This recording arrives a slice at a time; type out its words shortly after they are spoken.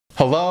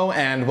Hello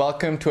and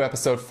welcome to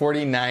episode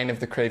 49 of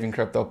the Craving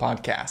Crypto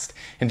podcast.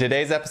 In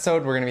today's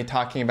episode, we're going to be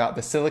talking about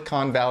the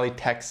Silicon Valley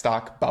tech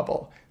stock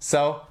bubble.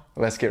 So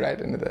let's get right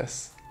into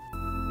this.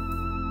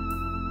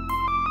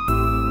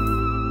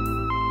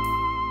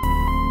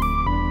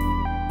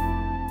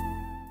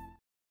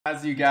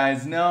 As you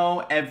guys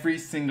know, every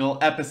single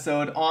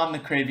episode on the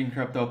Craving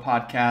Crypto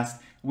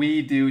podcast,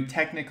 we do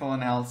technical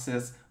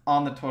analysis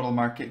on the total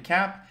market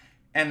cap,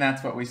 and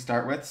that's what we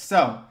start with.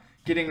 So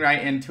getting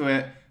right into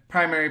it,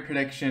 primary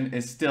prediction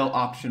is still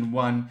option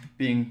 1,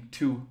 being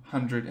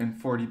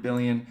 240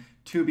 billion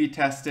to be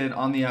tested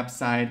on the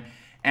upside.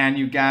 And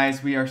you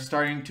guys, we are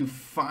starting to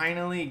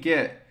finally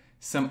get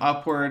some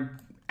upward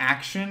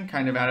action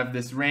kind of out of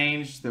this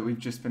range that we've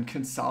just been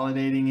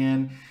consolidating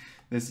in.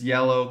 This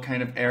yellow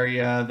kind of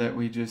area that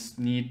we just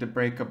need to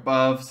break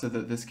above so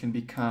that this can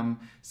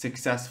become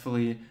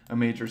successfully a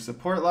major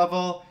support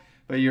level.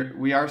 But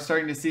we are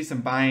starting to see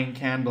some buying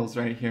candles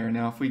right here.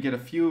 Now, if we get a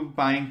few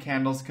buying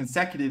candles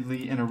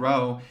consecutively in a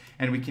row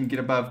and we can get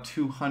above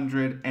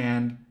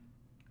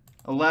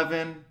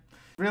 211,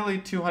 really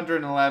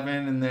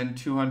 211 and then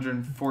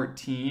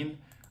 214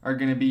 are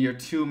going to be your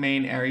two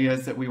main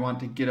areas that we want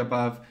to get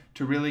above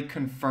to really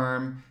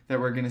confirm that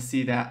we're going to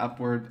see that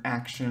upward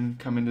action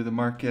come into the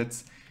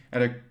markets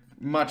at a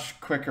much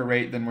quicker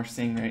rate than we're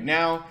seeing right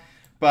now.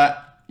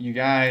 But you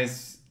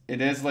guys, it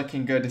is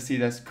looking good to see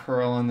this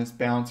curl and this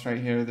bounce right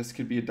here. This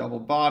could be a double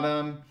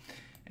bottom,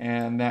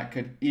 and that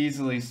could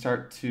easily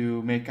start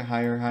to make a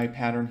higher high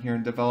pattern here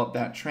and develop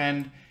that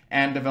trend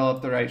and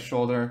develop the right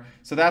shoulder.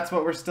 So that's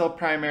what we're still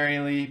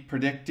primarily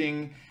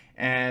predicting,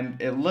 and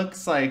it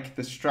looks like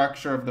the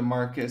structure of the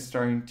market is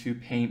starting to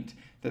paint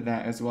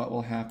that is what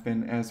will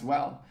happen as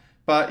well.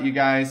 But you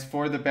guys,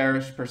 for the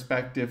bearish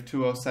perspective,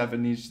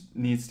 207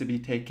 needs to be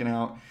taken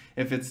out.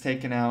 If it's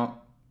taken out,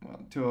 well,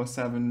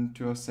 207,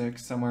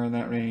 206, somewhere in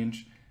that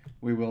range,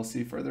 we will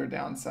see further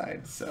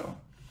downside. So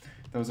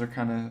those are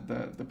kind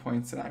of the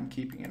points that I'm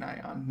keeping an eye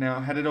on.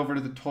 Now, headed over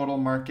to the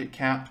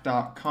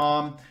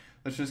totalmarketcap.com.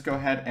 Let's just go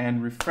ahead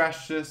and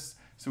refresh this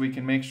so we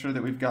can make sure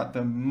that we've got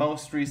the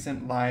most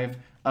recent live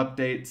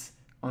updates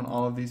on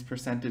all of these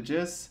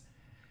percentages.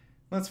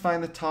 Let's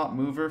find the top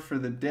mover for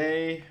the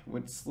day,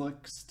 which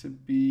looks to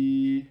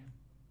be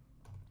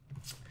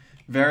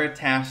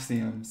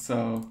Veritasium.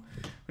 So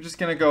we're just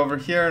going to go over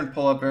here and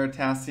pull up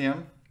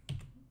Veritasium.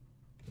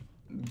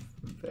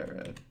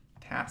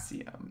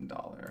 Veritasium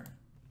dollar.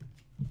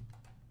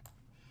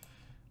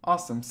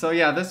 Awesome. So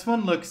yeah, this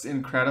one looks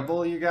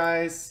incredible, you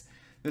guys.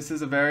 This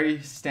is a very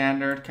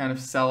standard kind of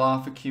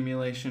sell-off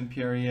accumulation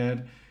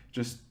period.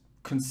 Just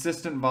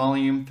consistent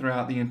volume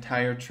throughout the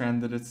entire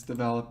trend that it's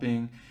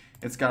developing.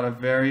 It's got a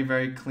very,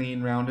 very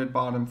clean rounded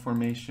bottom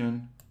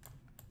formation.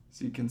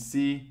 So you can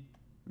see,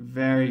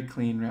 very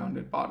clean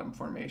rounded bottom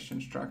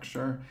formation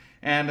structure.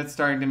 And it's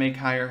starting to make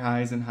higher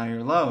highs and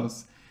higher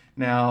lows.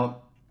 Now,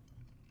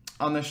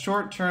 on the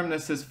short term,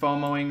 this is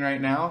FOMOing right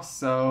now.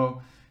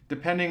 So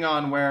depending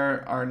on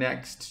where our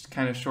next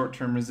kind of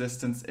short-term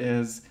resistance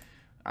is,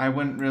 I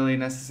wouldn't really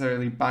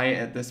necessarily buy it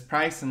at this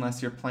price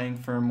unless you're playing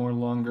for a more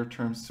longer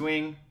term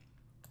swing.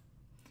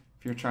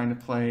 If you're trying to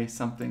play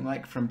something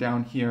like from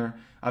down here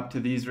up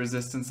to these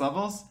resistance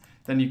levels,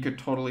 then you could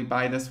totally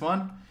buy this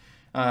one.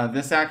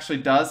 This actually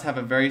does have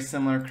a very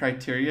similar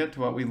criteria to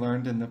what we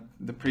learned in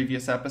the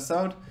previous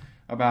episode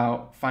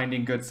about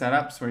finding good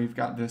setups, where you've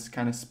got this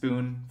kind of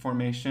spoon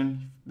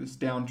formation, this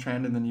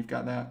downtrend, and then you've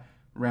got that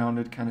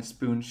rounded kind of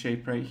spoon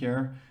shape right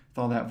here with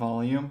all that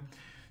volume.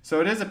 So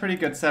it is a pretty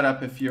good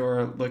setup if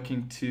you're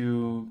looking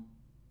to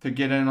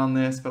get in on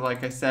this, but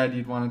like I said,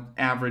 you'd want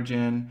to average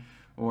in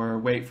or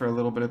wait for a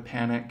little bit of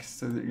panic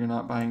so that you're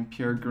not buying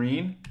pure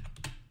green.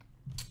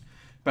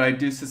 But I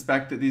do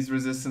suspect that these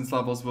resistance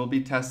levels will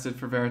be tested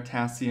for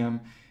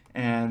Veritasium,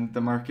 and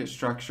the market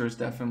structure is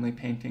definitely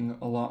painting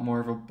a lot more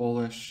of a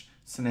bullish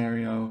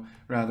scenario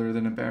rather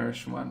than a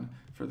bearish one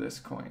for this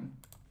coin.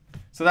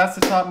 So that's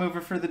the top mover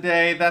for the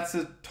day. That's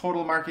the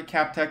total market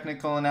cap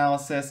technical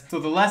analysis. So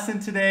the lesson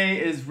today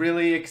is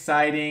really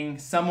exciting,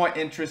 somewhat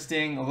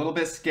interesting, a little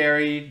bit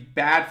scary,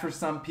 bad for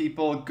some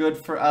people, good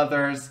for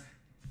others.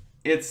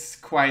 It's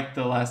quite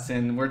the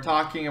lesson. We're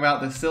talking about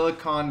the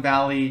Silicon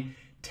Valley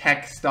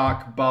tech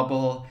stock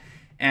bubble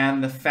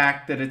and the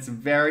fact that it's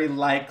very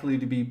likely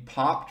to be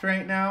popped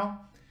right now,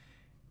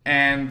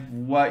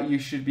 and what you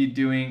should be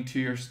doing to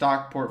your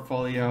stock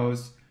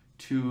portfolios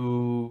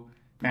to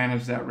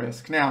manage that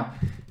risk. Now,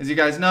 as you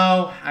guys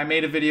know, I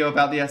made a video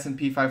about the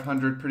S&P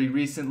 500 pretty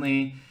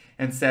recently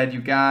and said,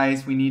 you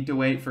guys, we need to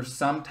wait for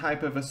some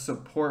type of a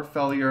support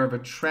failure of a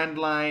trend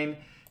line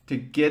to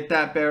get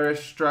that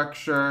bearish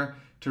structure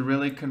to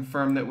really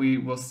confirm that we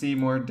will see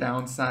more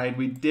downside.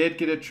 We did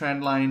get a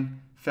trend line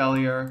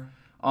failure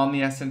on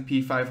the S&P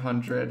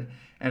 500,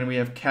 and we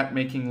have kept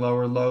making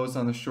lower lows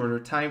on the shorter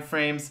time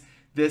frames.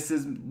 This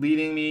is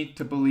leading me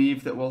to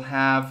believe that we'll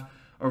have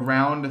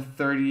around a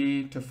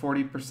 30 to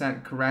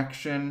 40%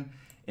 correction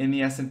in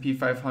the S&P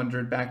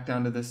 500 back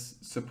down to this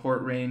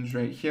support range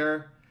right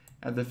here.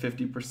 at the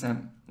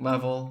 50%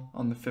 level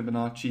on the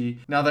Fibonacci.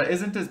 Now that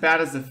isn't as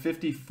bad as the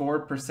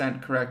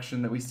 54%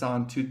 correction that we saw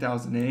in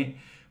 2008,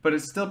 but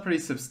it's still pretty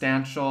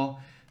substantial.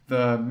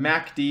 The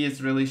MACD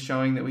is really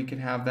showing that we could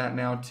have that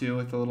now too,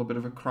 with a little bit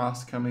of a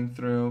cross coming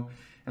through.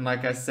 And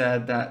like I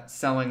said, that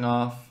selling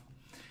off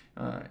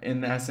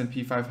in the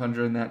S&P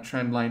 500 and that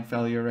trend line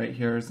failure right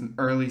here is an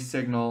early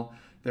signal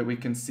that we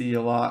can see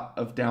a lot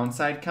of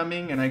downside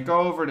coming. And I go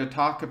over to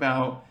talk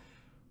about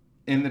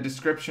in the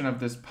description of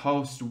this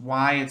post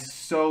why it's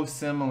so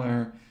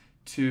similar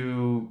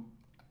to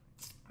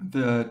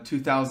the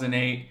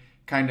 2008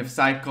 kind of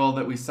cycle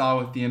that we saw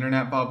with the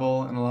internet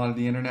bubble and a lot of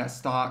the internet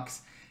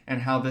stocks,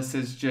 and how this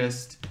is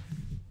just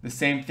the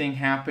same thing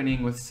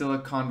happening with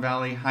Silicon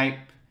Valley hype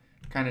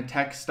kind of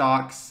tech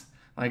stocks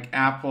like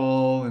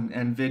Apple and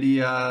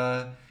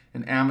Nvidia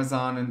and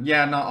Amazon. And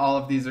yeah, not all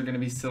of these are going to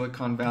be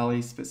Silicon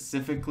Valley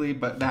specifically,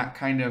 but that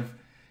kind of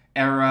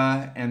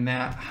era and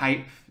that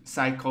hype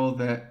cycle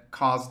that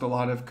caused a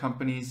lot of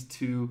companies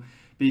to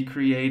be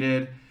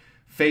created.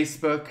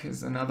 Facebook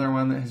is another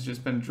one that has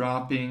just been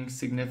dropping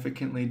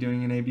significantly,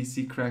 doing an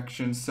ABC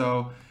correction.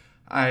 So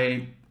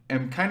I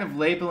am kind of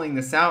labeling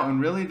this out, and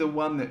really the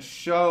one that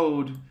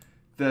showed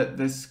that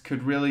this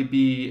could really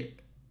be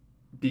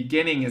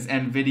beginning is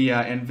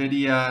Nvidia.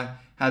 Nvidia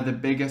had the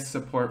biggest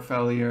support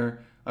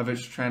failure of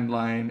its trend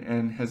line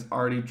and has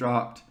already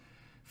dropped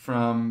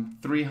from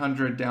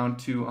 300 down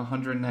to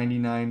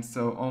 199,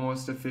 so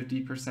almost a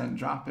 50%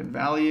 drop in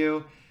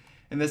value.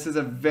 And this is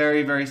a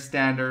very, very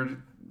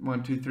standard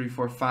 1, 2, 3,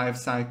 4, 5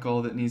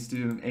 cycle that needs to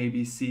do an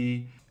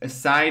ABC.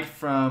 Aside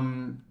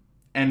from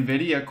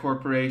Nvidia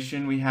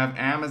Corporation, we have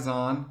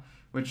Amazon,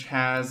 which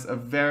has a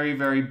very,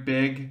 very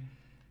big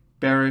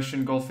bearish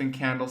engulfing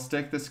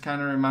candlestick. This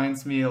kind of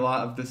reminds me a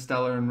lot of the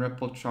Stellar and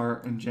Ripple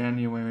chart in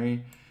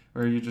January,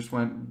 where you just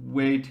went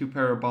way too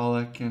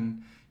parabolic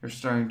and you're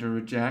starting to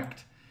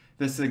reject.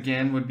 This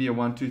again would be a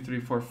 1, 2, 3,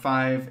 4,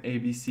 5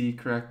 ABC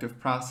corrective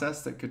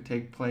process that could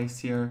take place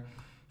here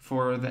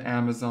for the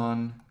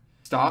Amazon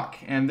stock.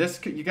 And this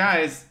could, you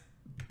guys,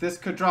 this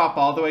could drop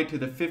all the way to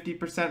the 50%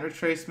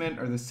 retracement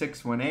or the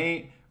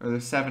 618 or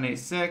the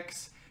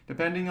 786,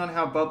 depending on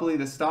how bubbly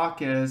the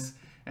stock is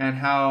and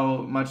how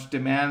much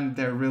demand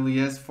there really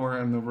is for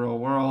it in the real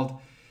world.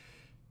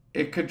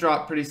 It could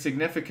drop pretty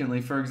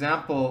significantly. For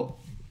example,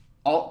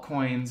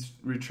 altcoins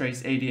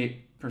retrace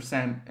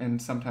 88%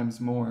 and sometimes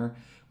more,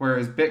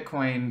 whereas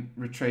Bitcoin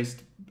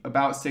retraced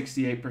about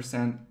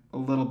 68%, a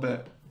little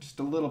bit, just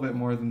a little bit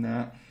more than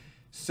that.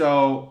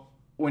 So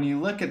when you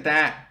look at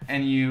that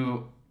and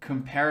you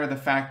compare the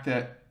fact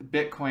that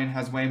Bitcoin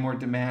has way more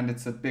demand,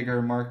 it's a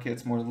bigger market,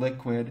 it's more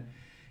liquid,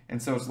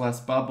 and so it's less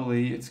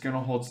bubbly, it's going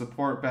to hold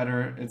support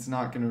better, it's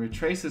not going to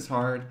retrace as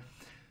hard.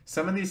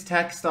 Some of these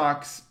tech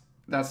stocks,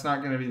 that's not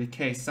going to be the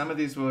case. Some of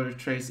these will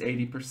retrace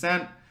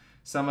 80%.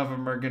 Some of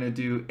them are going to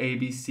do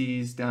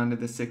ABCs down to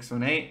the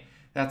 618.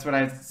 That's what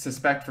I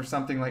suspect for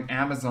something like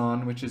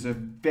Amazon, which is a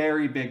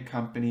very big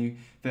company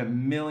that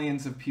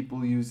millions of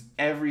people use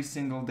every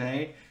single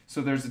day.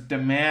 So there's a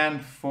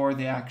demand for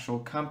the actual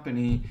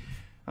company.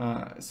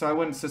 So I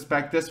wouldn't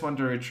suspect this one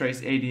to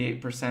retrace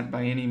 88%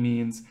 by any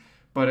means,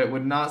 but it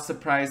would not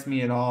surprise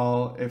me at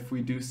all if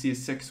we do see a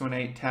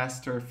 618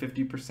 test or a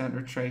 50%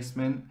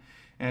 retracement,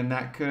 and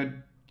that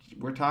could,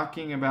 we're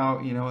talking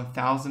about, you know,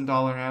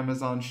 $1,000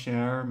 Amazon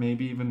share,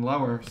 maybe even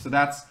lower. So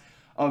that's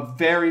a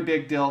very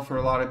big deal for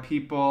a lot of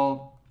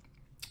people,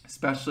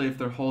 especially if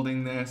they're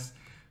holding this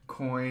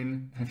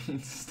coin,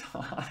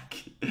 stock.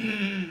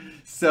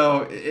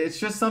 So it's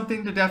just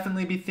something to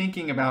definitely be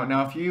thinking about.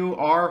 Now, if you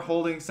are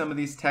holding some of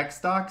these tech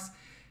stocks,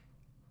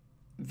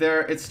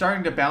 it's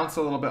starting to bounce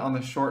a little bit on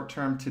the short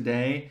term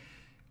today.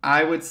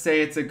 I would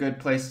say it's a good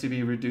place to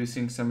be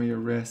reducing some of your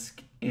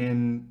risk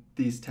in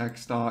these tech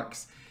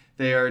stocks.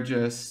 They are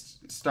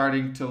just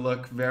starting to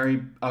look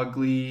very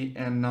ugly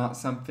and not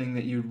something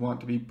that you'd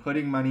want to be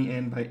putting money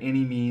in by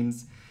any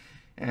means.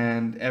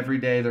 And every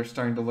day they're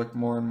starting to look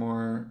more and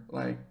more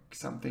like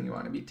something you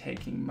want to be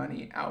taking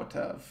money out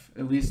of,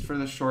 at least for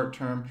the short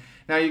term.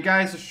 Now, you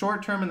guys, the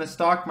short term in the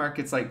stock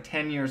market's like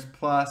 10 years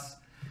plus.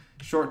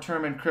 Short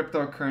term in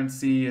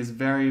cryptocurrency is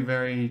very,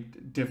 very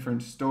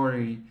different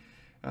story.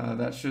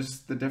 That's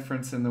just the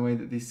difference in the way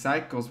that these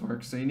cycles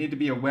work. So you need to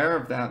be aware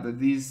of that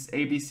these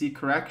ABC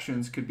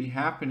corrections could be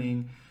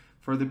happening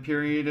for the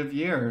period of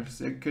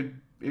years. It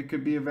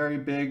could be a very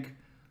big,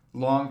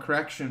 long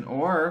correction,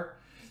 or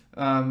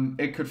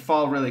it could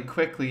fall really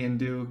quickly and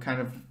do kind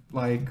of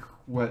like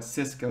what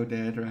Cisco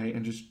did, right?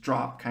 And just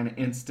drop kind of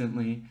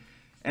instantly.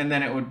 And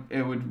then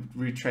it would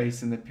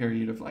retrace in the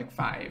period of like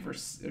 5 or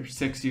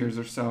 6 years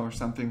or so, or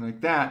something like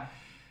that.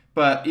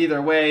 But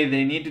either way,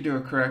 they need to do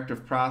a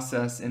corrective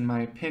process, in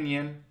my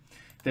opinion.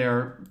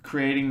 They're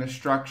creating the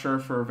structure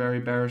for a very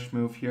bearish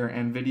move here.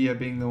 Nvidia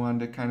being the one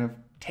to kind of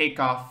take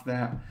off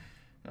that,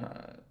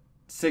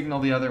 signal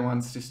the other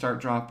ones to start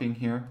dropping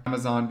here.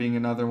 Amazon being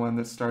another one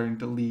that's starting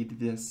to lead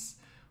this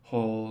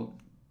whole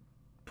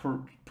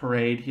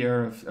parade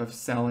here of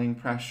selling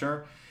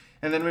pressure.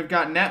 And then we've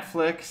got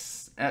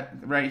Netflix,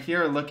 right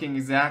here looking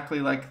exactly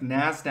like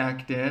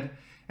NASDAQ did.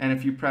 And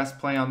if you press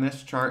play on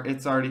this chart,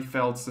 it's already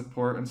failed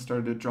support and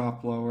started to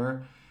drop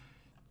lower.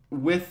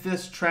 With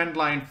this trend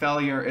line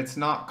failure, it's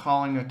not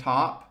calling a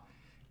top.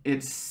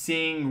 It's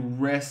seeing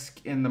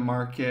risk in the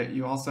market.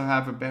 You also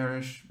have a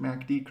bearish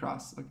MACD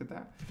cross. Look at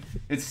that.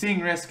 It's seeing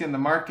risk in the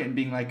market and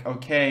being like,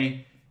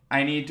 okay,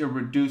 I need to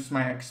reduce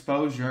my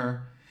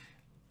exposure.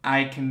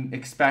 I can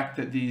expect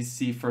that these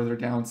see further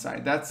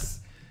downside. That's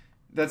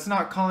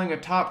not calling a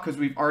top because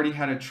we've already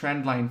had a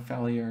trend line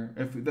failure.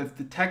 If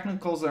the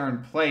technicals are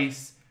in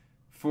place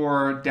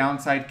for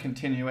downside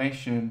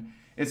continuation,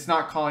 it's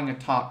not calling a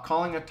top.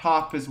 Calling a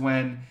top is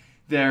when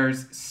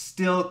there's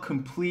still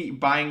complete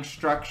buying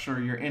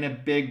structure. You're in a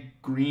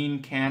big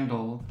green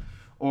candle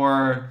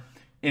or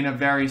in a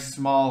very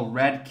small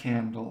red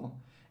candle,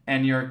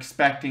 and you're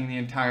expecting the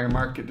entire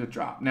market to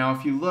drop. Now,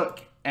 if you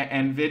look at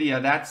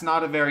NVIDIA, that's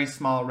not a very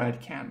small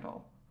red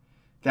candle.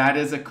 That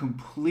is a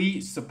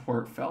complete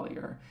support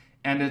failure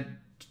and a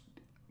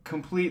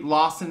complete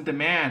loss in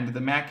demand. The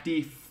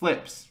MACD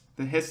flips,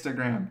 the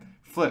histogram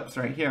flips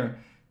right here.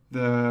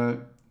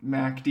 The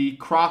MACD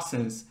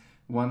crosses,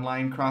 one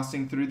line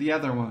crossing through the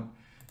other one.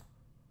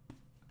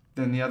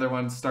 Then the other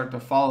ones start to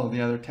follow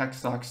the other tech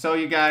stocks. So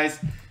you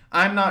guys,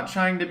 I'm not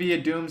trying to be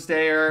a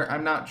doomsdayer.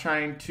 I'm not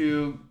trying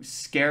to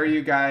scare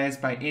you guys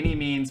by any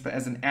means, but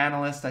as an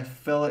analyst, I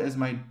feel it is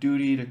my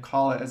duty to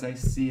call it as I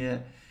see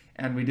it.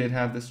 And we did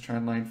have this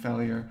trend line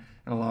failure,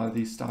 and a lot of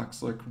these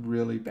stocks look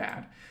really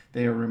bad.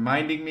 They are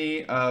reminding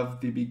me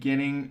of the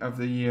beginning of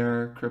the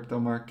year crypto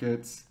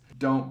markets.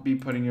 Don't be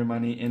putting your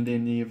money into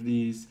any of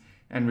these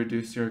and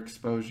reduce your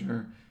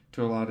exposure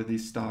to a lot of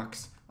these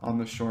stocks on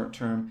the short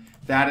term.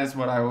 That is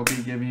what I will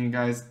be giving you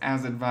guys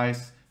as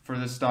advice for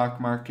the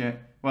stock market.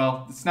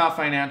 Well, it's not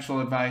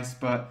financial advice,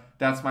 but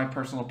that's my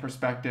personal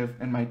perspective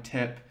and my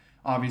tip.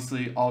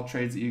 Obviously, all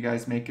trades that you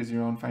guys make is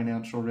your own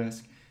financial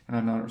risk, and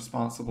I'm not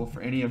responsible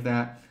for any of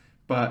that.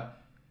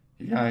 But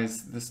you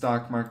guys, the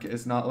stock market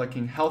is not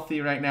looking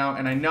healthy right now.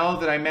 And I know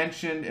that I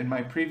mentioned in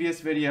my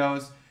previous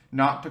videos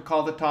not to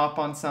call the top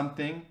on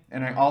something.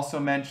 And I also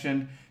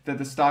mentioned that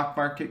the stock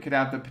market could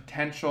have the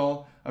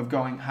potential of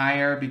going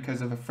higher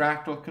because of a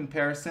fractal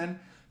comparison.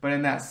 But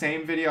in that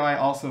same video, I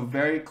also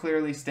very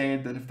clearly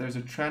stated that if there's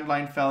a trend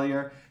line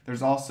failure,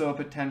 there's also a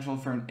potential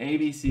for an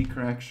ABC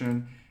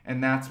correction.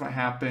 And that's what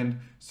happened.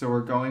 So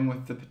we're going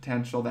with the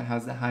potential that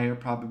has the higher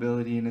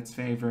probability in its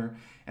favor.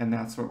 And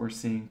that's what we're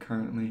seeing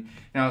currently.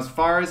 Now, as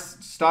far as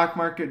stock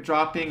market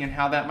dropping and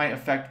how that might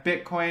affect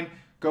Bitcoin,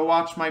 go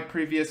watch my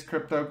previous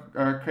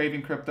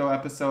Craving Crypto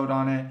episode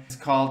on it. It's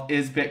called,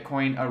 Is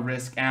Bitcoin a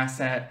Risk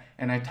Asset?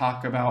 And I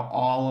talk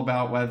all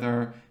about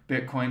whether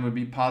Bitcoin would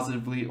be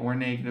positively or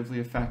negatively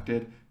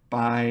affected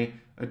by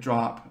a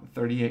drop,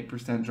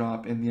 38%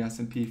 drop in the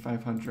S&P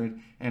 500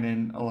 and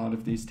in a lot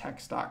of these tech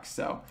stocks.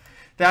 So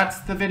that's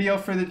the video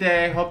for the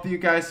day. I hope that you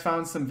guys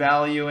found some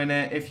value in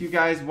it. If you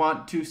guys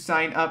want to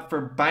sign up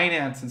for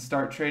Binance and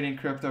start trading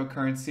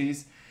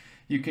cryptocurrencies,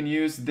 you can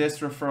use this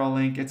referral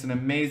link. It's an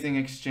amazing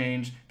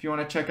exchange. If you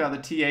want to check out the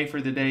TA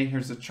for the day,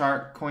 here's a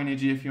chart.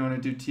 Coinigy if you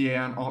want to do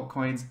TA on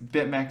altcoins.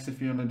 BitMEX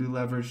if you want to do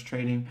leverage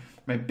trading.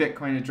 My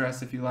Bitcoin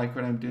address if you like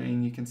what I'm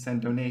doing. You can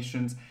send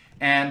donations.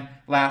 And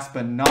last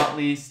but not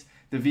least,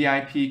 the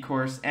VIP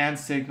course and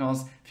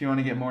signals if you want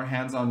to get more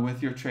hands-on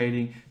with your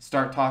trading.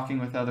 Start talking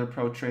with other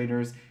pro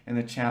traders in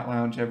the chat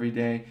lounge every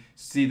day.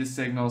 See the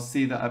signals,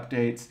 see the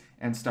updates,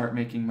 and start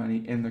making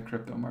money in the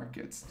crypto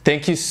markets.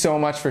 Thank you so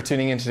much for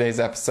tuning in today's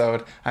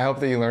episode. I hope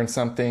that you learned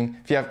something.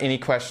 If you have any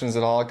questions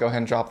at all, go ahead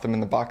and drop them in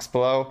the box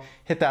below.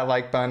 Hit that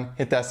like button,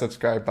 hit that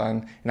subscribe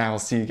button, and I will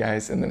see you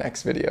guys in the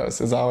next videos.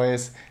 As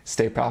always,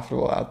 stay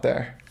profitable out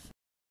there.